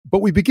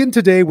But we begin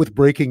today with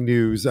breaking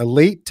news.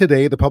 Late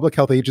today, the Public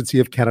Health Agency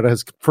of Canada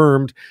has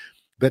confirmed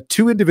that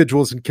 2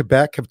 individuals in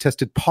Quebec have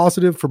tested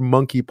positive for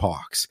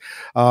monkeypox.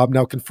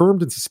 Now,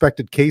 confirmed and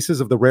suspected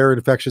cases of the rare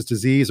infectious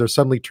disease are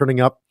suddenly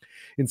turning up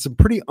in some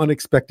pretty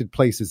unexpected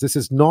places. This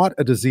is not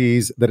a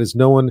disease that is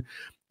known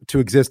to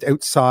exist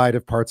outside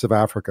of parts of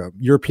Africa.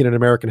 European and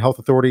American health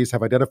authorities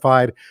have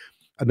identified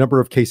a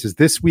number of cases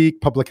this week.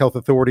 Public health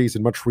authorities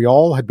in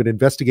Montreal had been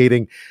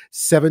investigating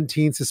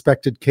 17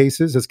 suspected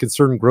cases as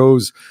concern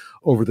grows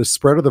over the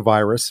spread of the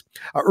virus.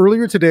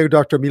 Earlier today,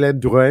 Dr.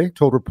 Mylène Drouin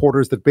told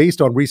reporters that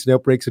based on recent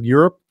outbreaks in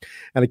Europe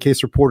and a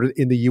case reported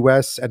in the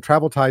U.S. and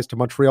travel ties to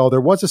Montreal,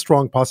 there was a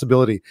strong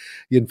possibility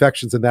the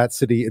infections in that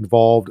city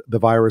involved the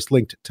virus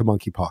linked to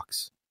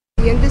monkeypox.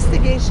 The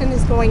investigation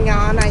is going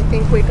on. I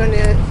think we're going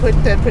to put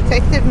the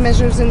protective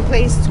measures in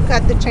place to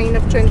cut the chain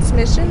of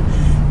transmission,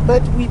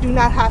 but we do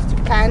not have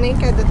to panic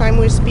at the time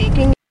we're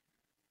speaking.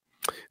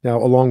 Now,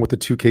 along with the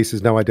 2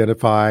 cases now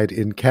identified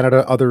in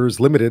Canada, others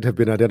limited have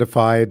been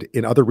identified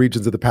in other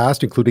regions of the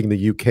past, including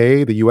the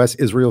UK, the US,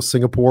 Israel,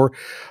 Singapore,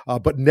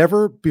 but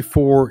never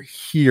before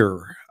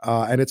here.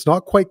 And it's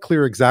not quite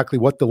clear exactly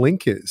what the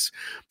link is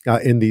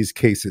in these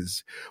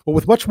cases. Well,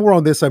 with much more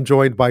on this, I'm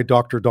joined by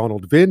Dr.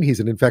 Donald Vinh. He's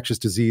an infectious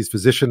disease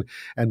physician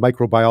and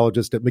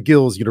microbiologist at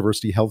McGill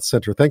University Health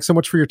Centre. Thanks so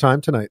much for your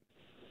time tonight.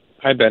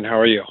 Hi, Ben. How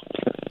are you?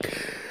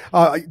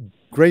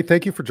 Great.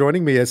 Thank you for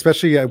joining me,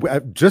 especially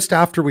just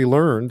after we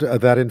learned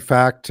that, in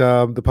fact,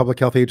 the Public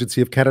Health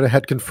Agency of Canada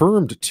had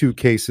confirmed 2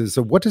 cases.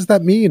 So what does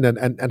that mean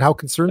and how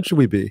concerned should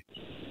we be?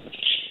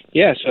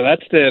 Yeah, so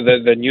that's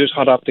the news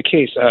hot off the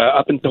case.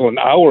 Up until an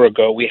hour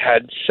ago, we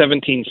had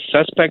 17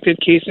 suspected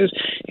cases,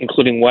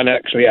 including one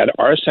actually at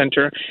our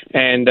center.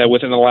 And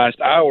within the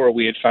last hour,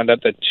 we had found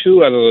out that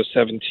 2 out of those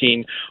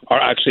 17 are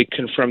actually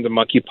confirmed the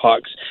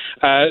monkeypox.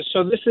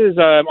 So this is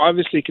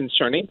obviously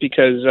concerning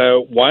because,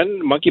 one,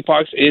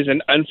 monkeypox is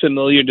an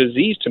unfamiliar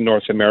disease to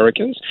North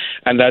Americans,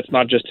 and that's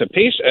not just to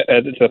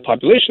the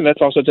population,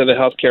 that's also to the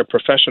healthcare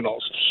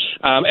professionals.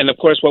 And of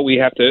course, what we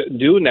have to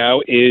do now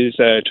is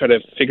try to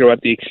figure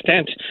out the extent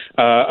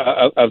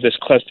of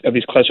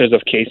these clusters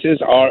of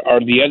cases. Are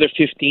the other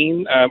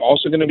 15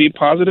 also going to be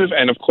positive?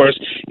 And of course,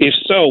 if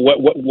so,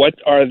 what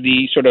are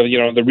the sort of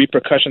the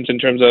repercussions in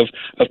terms of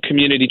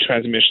community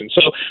transmission?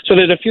 So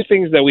there's a few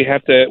things that we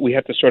have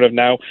to sort of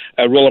now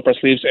roll up our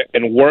sleeves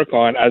and work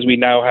on as we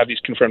now have these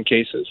confirmed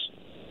cases.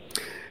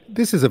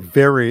 This is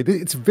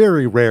it's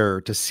very rare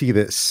to see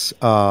this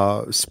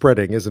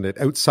spreading, isn't it?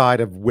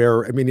 Outside of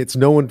it's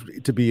known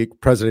to be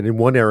present in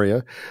one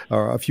area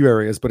or a few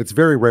areas, but it's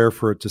very rare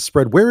for it to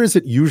spread. Where is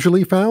it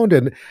usually found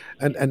and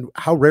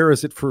how rare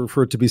is it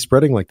for it to be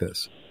spreading like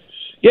this?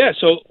 Yeah,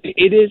 so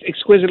it is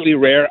exquisitely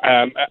rare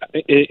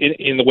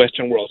in the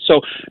Western world.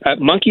 So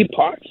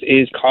monkeypox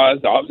is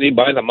caused, obviously,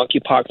 by the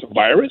monkeypox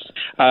virus.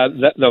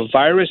 The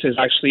virus is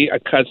actually a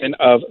cousin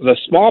of the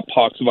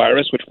smallpox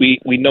virus, which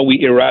we know we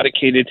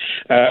eradicated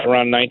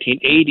around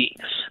 1980.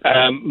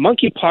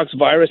 Monkeypox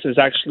virus is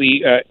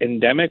actually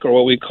endemic, or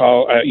what we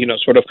call,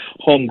 sort of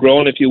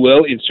homegrown, if you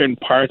will, in certain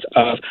parts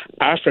of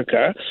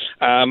Africa.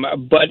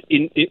 But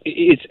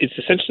it's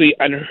essentially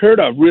unheard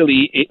of,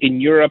 really,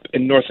 in Europe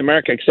and North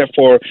America, except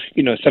for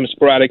some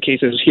sporadic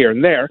cases here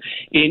and there.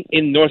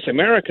 In North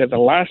America, the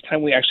last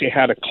time we actually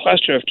had a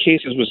cluster of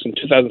cases was in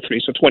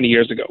 2003, so 20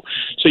 years ago.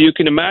 So you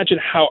can imagine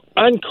how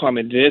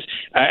uncommon it is.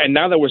 And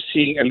now that we're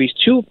seeing at least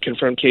 2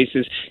 confirmed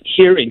cases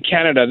here in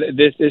Canada,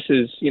 this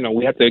is,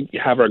 we have to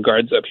have our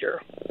guards up here.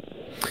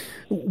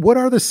 What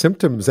are the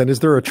symptoms, and is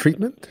there a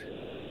treatment?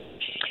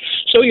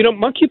 So,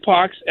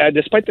 monkeypox,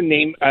 despite the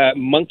name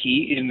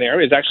monkey in there,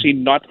 is actually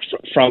not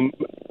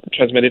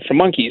transmitted from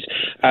monkeys.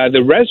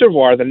 The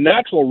reservoir, the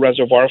natural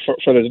reservoir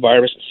for this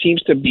virus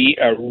seems to be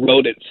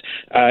rodents.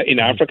 In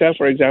Africa,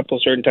 for example,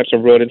 certain types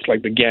of rodents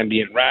like the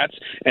Gambian rats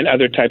and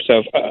other types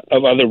of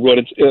other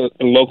rodents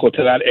local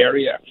to that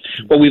area.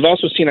 What we've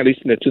also seen, at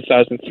least in the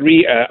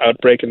 2003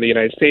 outbreak in the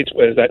United States,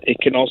 was that it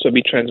can also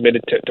be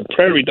transmitted to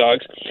prairie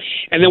dogs.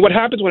 And then what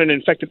happens when an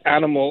infected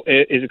animal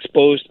is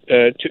exposed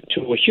to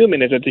a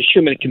human is that the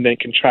human can then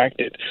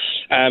contract it.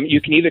 You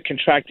can either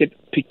contract it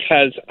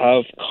because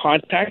of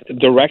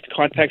direct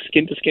contact,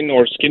 skin to skin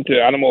or skin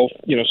to animal,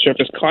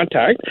 surface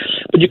contact,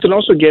 but you can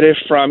also get it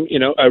from,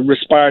 a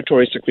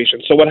respiratory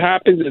secretion. So what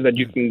happens is that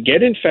you can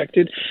get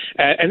infected,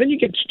 and then you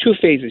get 2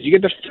 phases. You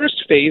get the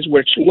first phase,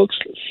 which looks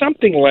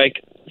something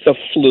like the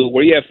flu,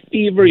 where you have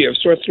fever, you have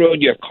sore throat,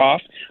 you have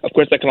cough. Of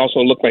course, that can also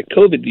look like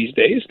COVID these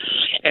days.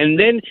 And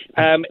then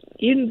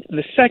in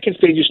the second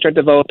phase, you start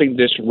developing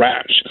this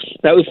rash.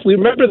 Now, if we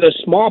remember the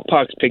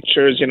smallpox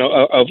pictures,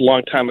 of a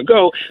long time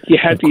ago, you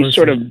had these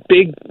sort of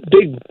big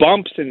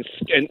bumps and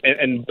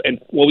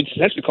what we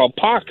essentially call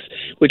pox,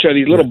 which are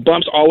these little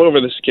bumps all over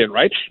the skin,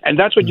 right? And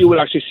that's what you would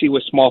actually see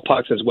with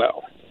smallpox as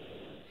well.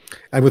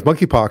 And with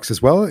monkeypox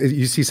as well,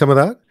 you see some of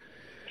that?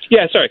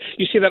 Yeah, sorry.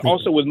 You see that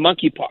also with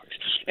monkeypox.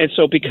 And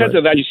so because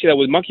of that, you see that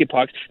with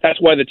monkeypox. That's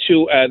why the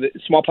 2, the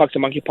smallpox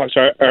and monkeypox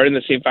are in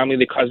the same family.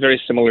 They cause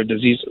very similar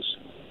diseases.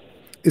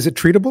 Is it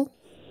treatable?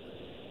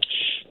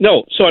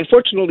 No. So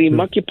unfortunately,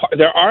 monkeypox,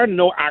 there are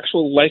no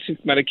actual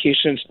licensed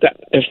medications that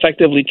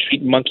effectively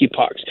treat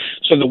monkeypox.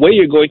 So the way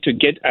you're going to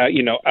get,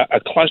 a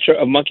cluster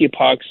of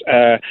monkeypox,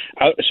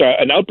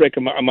 an outbreak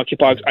of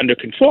monkeypox under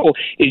control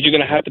is you're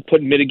going to have to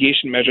put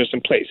mitigation measures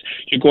in place.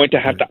 You're going to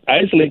have to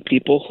isolate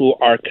people who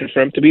are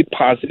confirmed to be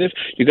positive.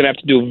 You're going to have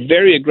to do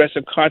very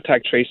aggressive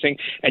contact tracing,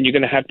 and you're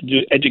going to have to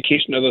do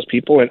education of those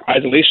people and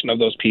isolation of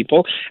those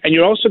people. And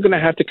you're also going to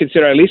have to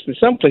consider, at least in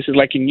some places,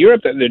 like in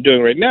Europe that they're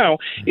doing right now,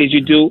 is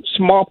you do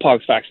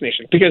smallpox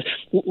vaccination. Because,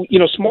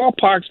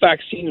 smallpox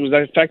vaccine was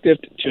effective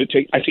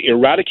to actually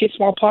eradicate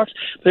smallpox,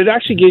 but it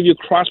actually gave you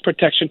cross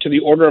protection to the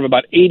order of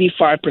about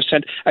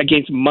 85%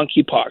 against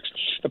monkeypox.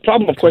 The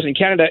problem, of course, in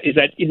Canada is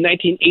that in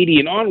 1980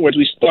 and onwards,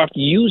 we stopped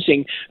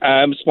using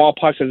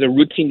smallpox as a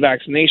routine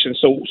vaccination.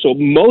 So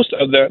most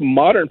of the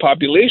modern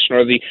population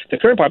or the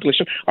current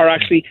population are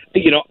actually,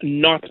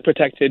 not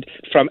protected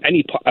from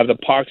any of the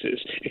poxes,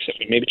 except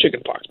maybe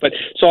chickenpox. But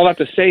so all that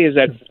to say is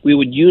that we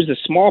would use the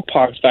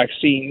smallpox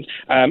vaccine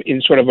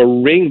in sort of a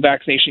ring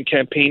vaccination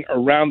campaign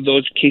around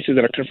those cases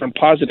that are confirmed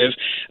positive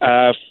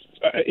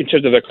in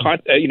terms of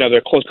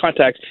their close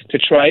contacts to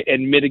try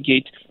and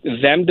mitigate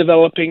them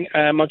developing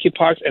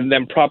monkeypox and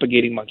them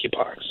propagating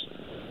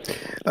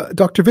monkeypox.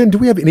 Dr. Vinh, do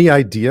we have any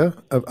idea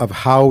of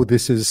how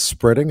this is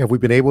spreading? Have we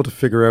been able to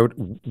figure out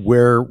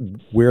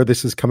where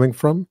this is coming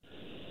from?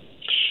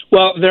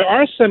 Well, there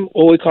are some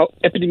what we call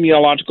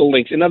epidemiological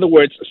links. In other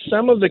words,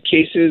 some of the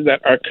cases that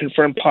are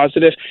confirmed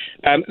positive,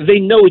 they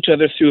know each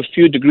other through a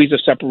few degrees of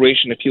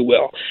separation, if you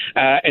will.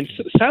 And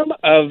some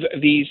of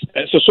these,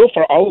 so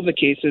far, all of the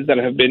cases that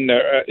have been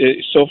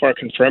so far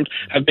confirmed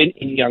have been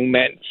in young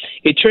men.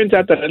 It turns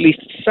out that at least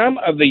some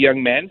of the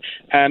young men,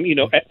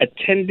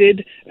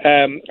 attended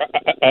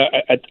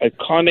a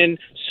common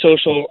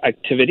social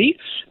activity.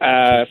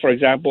 For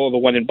example, the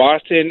one in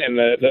Boston and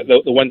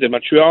the ones in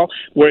Montreal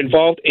were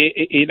involved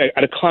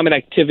at a common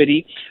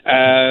activity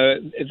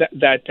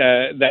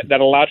that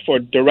allowed for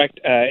direct,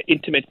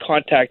 intimate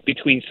contact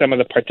between some of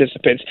the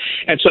participants,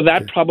 and so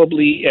that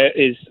probably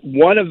is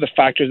one of the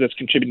factors that's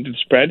contributing to the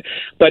spread.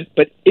 But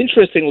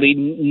interestingly,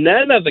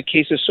 none of the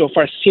cases so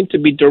far seem to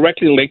be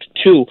directly linked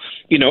to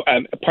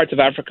parts of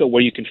Africa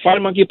where you can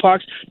find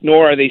monkeypox,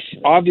 nor are they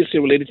obviously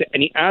related to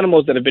any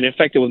animals that have been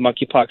infected with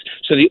monkeypox.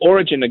 So the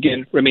origin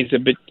again remains a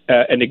bit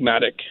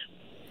enigmatic.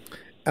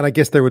 And I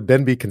guess there would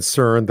then be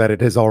concern that it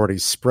has already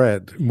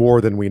spread more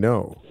than we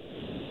know.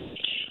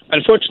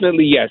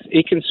 Unfortunately, yes.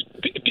 It can.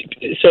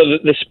 So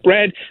the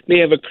spread may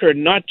have occurred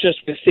not just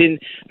within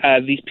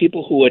these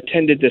people who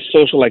attended this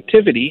social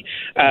activity,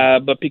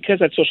 but because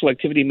that social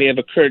activity may have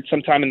occurred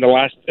sometime in the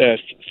last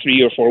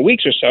 3 or 4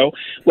 weeks or so.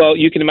 Well,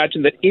 you can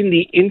imagine that in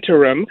the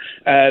interim,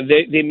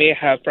 they may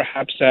have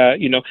perhaps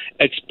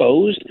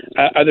exposed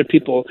other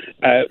people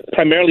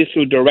primarily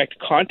through direct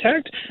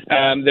contact.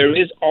 There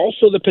is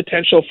also the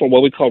potential for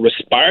what we call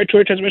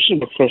respiratory transmission,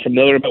 which we're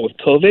familiar about with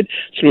COVID,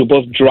 through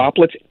both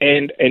droplets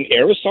and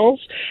aerosols.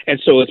 And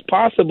so it's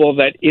possible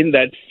that in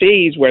that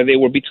phase where they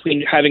were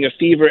between having a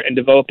fever and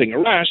developing a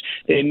rash,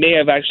 they may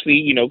have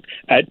actually,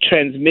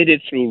 transmitted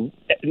through,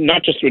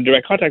 not just through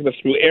direct contact, but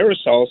through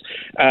aerosols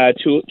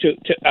to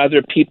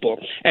other people.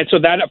 And so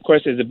that, of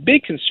course, is a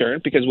big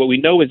concern because what we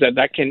know is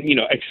that can,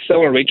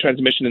 accelerate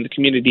transmission in the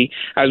community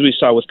as we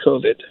saw with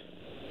COVID.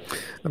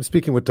 I'm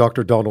speaking with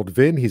Dr. Donald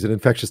Vinh. He's an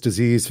infectious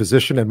disease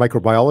physician and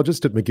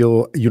microbiologist at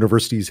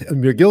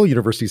McGill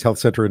University's Health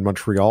Centre in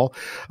Montreal.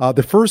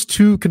 The first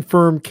two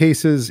confirmed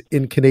cases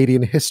in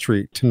Canadian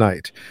history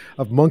tonight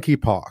of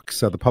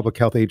monkeypox. The Public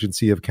Health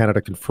Agency of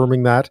Canada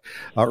confirming that.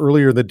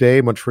 Earlier in the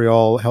day,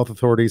 Montreal health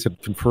authorities had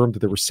confirmed that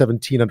there were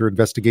 17 under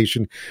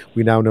investigation.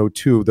 We now know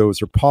 2 of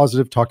those are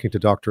positive. Talking to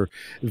Dr.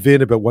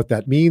 Vinh about what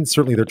that means.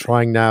 Certainly they're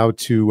trying now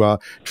to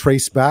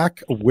trace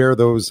back where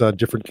those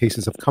different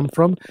cases have come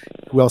from,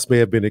 who else may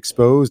have been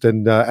exposed.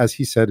 And as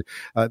he said,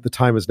 the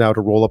time is now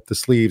to roll up the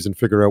sleeves and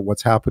figure out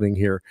what's happening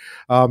here.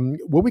 When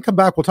we come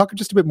back, we'll talk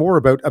just a bit more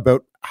about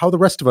how the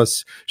rest of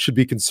us should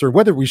be concerned,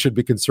 whether we should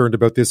be concerned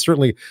about this.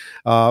 Certainly,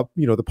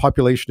 the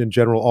population in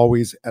general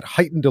always at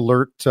heightened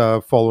alert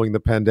following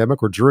the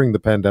pandemic or during the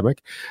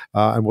pandemic.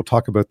 And we'll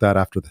talk about that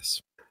after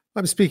this.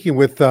 I'm speaking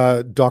with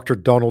Dr.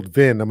 Donald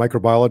Vinh, a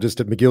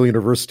microbiologist at McGill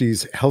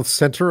University's Health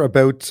Centre,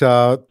 about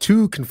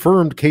 2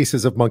 confirmed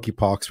cases of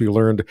monkeypox. We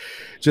learned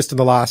just in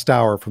the last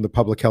hour from the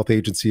Public Health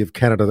Agency of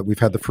Canada that we've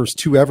had the first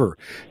 2 ever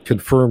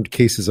confirmed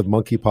cases of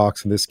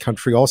monkeypox in this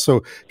country.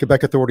 Also,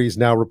 Quebec authorities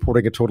now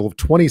reporting a total of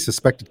 20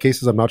 suspected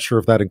cases. I'm not sure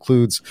if that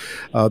includes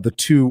the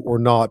 2 or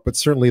not, but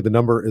certainly the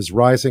number is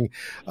rising.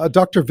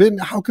 Dr. Vinh,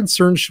 how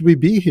concerned should we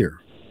be here?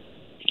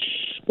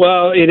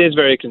 Well, it is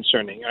very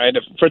concerning, right?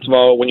 First of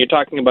all, when you're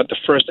talking about the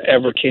first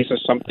ever case of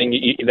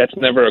something, that's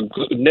never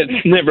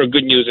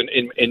good news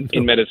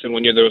in medicine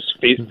when you're those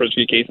first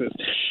few cases.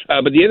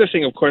 But the other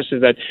thing, of course,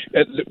 is that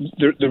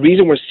the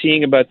reason we're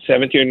seeing about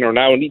 17 or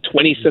now only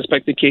 20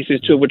 suspected cases,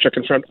 2 of which are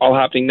confirmed, all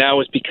happening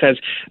now, is because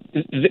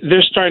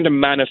they're starting to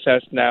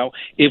manifest now.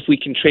 If we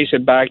can trace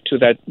it back to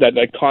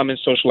that common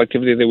social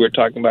activity that we were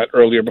talking about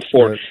earlier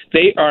before, right.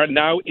 They are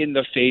now in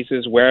the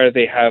phases where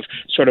they have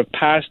sort of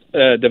passed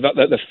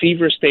the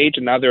fever stage,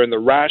 and now they're in the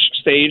rash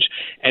stage,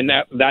 and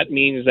that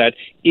means that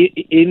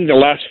in the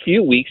last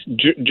few weeks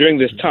during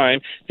this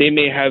time, they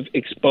may have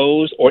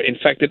exposed or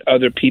infected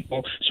other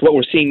people. So what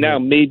we're seeing now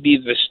may be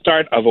the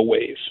start of a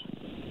wave.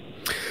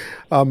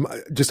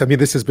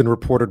 This has been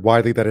reported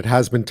widely that it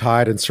has been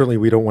tied, and certainly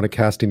we don't want to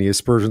cast any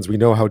aspersions. We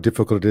know how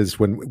difficult it is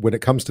when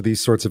it comes to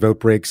these sorts of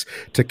outbreaks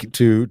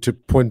to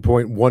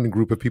pinpoint one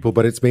group of people,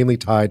 but it's mainly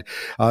tied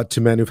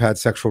to men who've had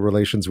sexual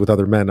relations with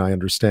other men, I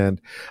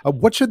understand.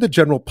 What should the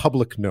general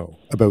public know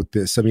about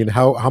this? I mean,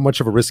 how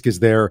much of a risk is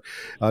there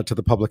to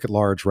the public at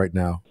large right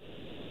now?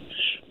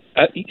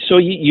 So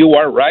you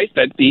are right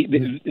that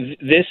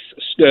this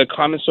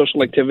common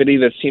social activity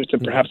that seems to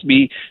perhaps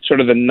be sort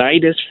of the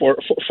nidus for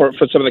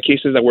some of the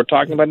cases that we're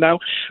talking about now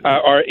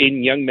are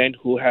in young men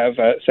who have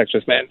sex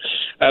with men.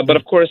 But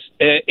of course,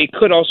 it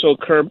could also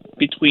occur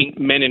between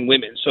men and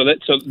women.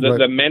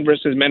 The men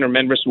versus men or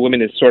men versus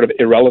women is sort of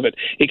irrelevant.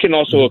 It can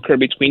also occur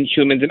between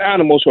humans and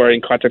animals who are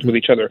in contact with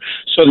each other.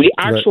 So the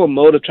actual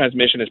mode of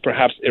transmission is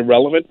perhaps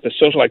irrelevant. The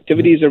social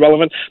activity is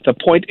irrelevant. The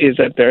point is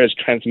that there is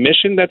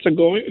transmission that's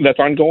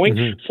ongoing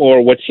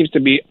for what seems to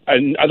be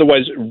an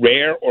otherwise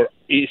rare or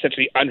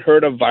essentially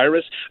unheard of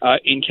virus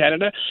in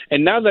Canada.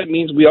 And now that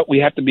means we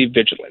have to be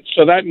vigilant.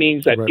 So that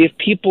means that if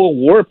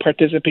people were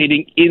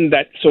participating in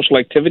that social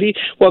activity,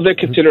 well, they're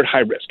considered high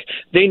risk.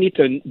 They need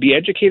to be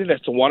educated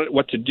as to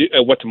what to do,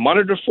 what to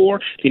monitor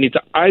for. They need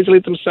to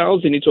isolate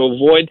themselves. They need to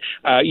avoid,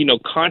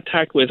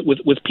 contact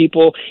with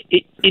people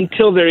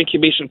until their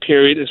incubation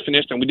period is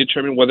finished and we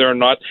determine whether or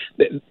not,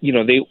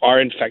 they are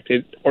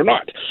infected or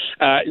not.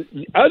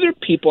 Other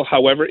people,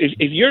 however, if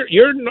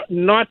you're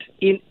not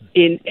in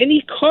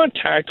any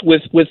contact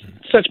with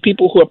such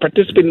people who are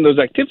participating in those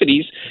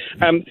activities,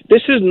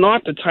 this is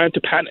not the time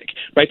to panic,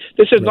 right?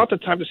 This is not the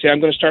time to say, I'm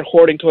going to start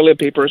hoarding toilet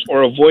papers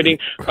or avoiding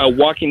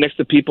walking next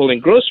to people in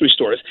grocery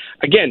stores.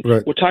 Again,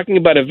 we're talking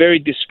about a very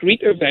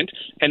discrete event,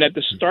 and at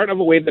the start of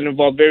a wave that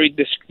involved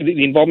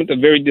the involvement of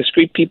very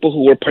discrete people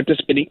who were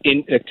participating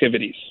in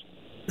activities.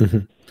 Mm-hmm.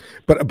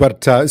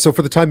 But so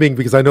for the time being,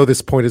 because I know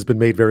this point has been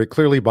made very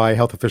clearly by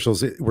health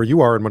officials where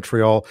you are in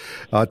Montreal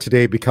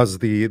today, because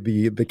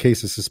the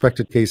cases,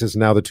 suspected cases,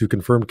 now the 2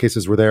 confirmed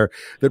cases were there,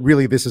 that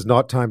really this is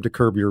not time to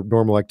curb your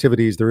normal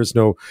activities. There is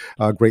no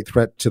great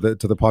threat to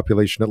the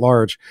population at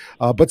large.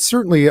 But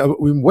certainly,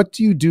 what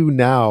do you do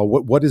now?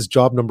 What is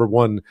job number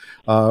 1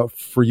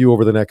 for you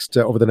over the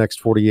next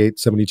 48,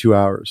 72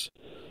 hours?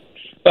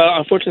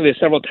 Unfortunately, there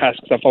are several tasks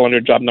that fall under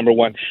job number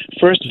 1.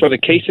 First, for the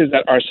cases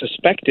that are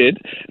suspected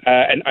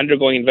and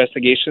undergoing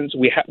investigations,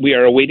 we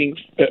are awaiting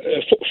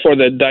for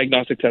the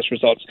diagnostic test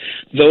results.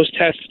 Those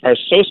tests are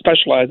so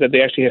specialized that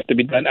they actually have to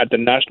be done at the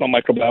National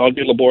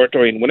Microbiology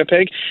Laboratory in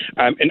Winnipeg.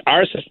 In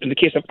the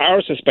case of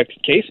our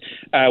suspected case,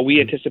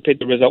 we anticipate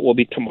the result will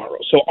be tomorrow.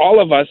 So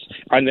all of us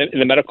in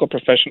the medical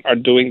profession are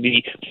doing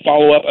the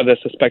follow-up of the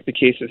suspected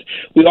cases.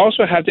 We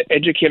also have to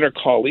educate our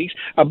colleagues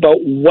about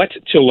what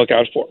to look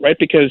out for, right?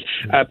 Because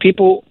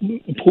people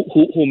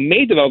who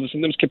may develop the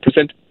symptoms can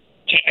present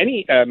to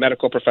any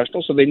medical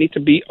professional, so they need to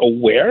be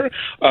aware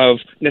of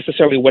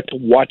necessarily what to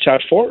watch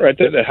out for, right?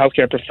 The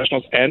healthcare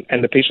professionals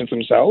and the patients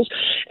themselves.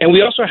 And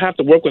we also have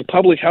to work with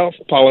public health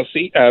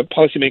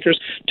policymakers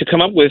to come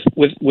up with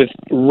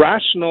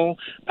rational,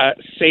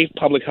 safe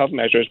public health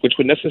measures, which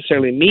would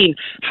necessarily mean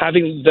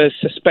having the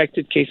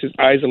suspected cases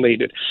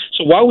isolated.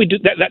 So while we do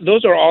that,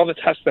 those are all the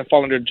tasks that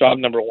fall under job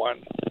number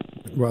 1.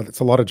 Well, it's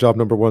a lot of job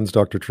number 1s,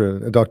 Dr.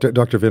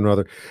 Vinh,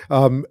 rather.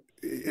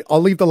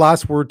 I'll leave the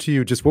last word to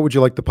you. Just what would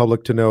you like the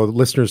public to know, the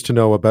listeners to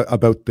know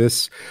about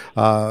this?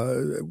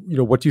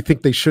 What do you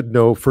think they should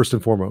know first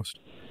and foremost?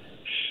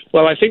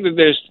 Well, I think that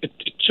there's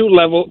two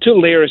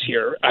layers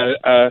here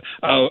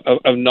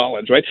of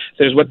knowledge, right?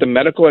 There's what the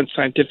medical and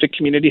scientific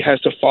community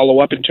has to follow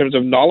up in terms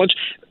of knowledge,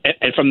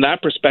 and from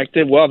that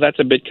perspective, well, that's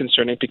a bit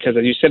concerning because,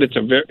 as you said, it's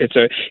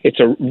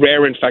a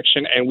rare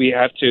infection, and we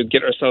have to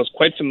get ourselves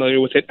quite familiar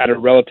with it at a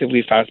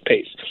relatively fast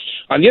pace.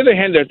 On the other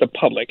hand, there's the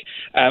public,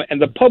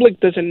 and the public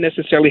doesn't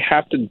necessarily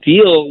have to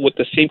deal with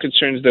the same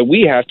concerns that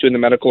we have to in the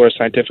medical or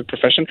scientific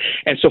profession.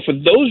 And so for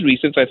those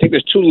reasons, I think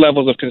there's 2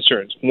 levels of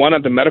concerns. One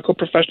on the medical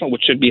professional,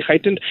 which should be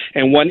heightened,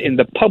 and one in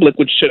the public,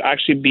 which should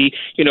actually be,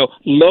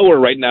 lower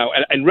right now.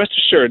 And rest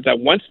assured that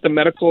once the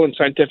medical and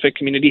scientific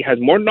community has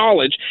more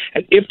knowledge,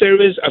 and if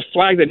there is a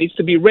flag that needs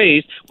to be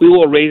raised, we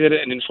will raise it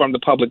and inform the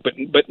public.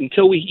 But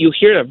until you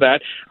hear of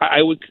that,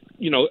 I would,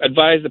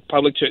 advise the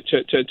public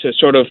to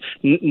sort of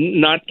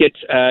not get,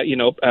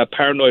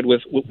 paranoid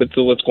with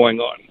what's going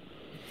on.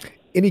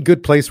 Any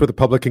good place where the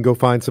public can go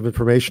find some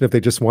information if they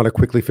just want to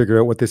quickly figure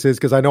out what this is?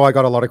 Because I know I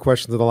got a lot of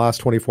questions in the last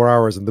 24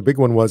 hours, and the big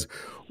one was,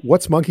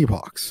 what's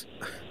monkeypox?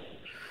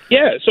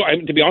 Yeah, so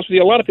to be honest with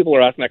you, a lot of people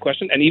are asking that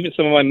question, and even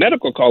some of my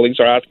medical colleagues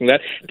are asking that.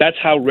 That's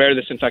how rare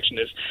this infection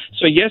is.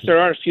 So yes, there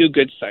are a few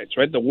good sites,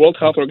 right? The World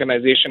Health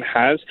Organization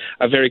has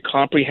a very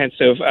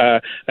comprehensive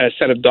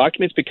set of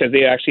documents because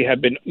they actually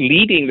have been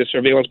leading the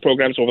surveillance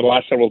programs over the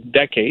last several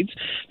decades.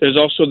 There's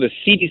also the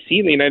CDC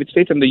in the United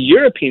States and the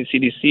European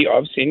CDC,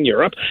 obviously in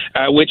Europe,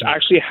 which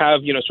actually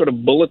have, sort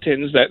of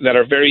bulletins that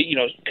are very,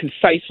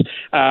 concise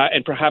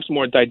and perhaps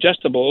more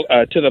digestible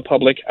to the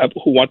public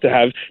who want to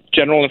have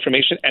general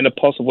information and a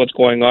pulse of what's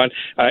going on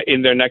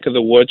in their neck of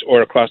the woods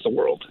or across the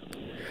world.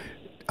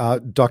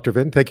 Dr.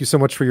 Vinh, thank you so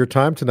much for your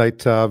time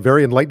tonight.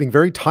 Very enlightening,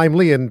 very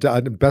timely,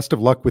 and best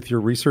of luck with your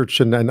research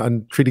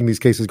and treating these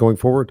cases going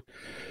forward.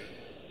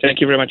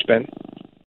 Thank you very much, Ben.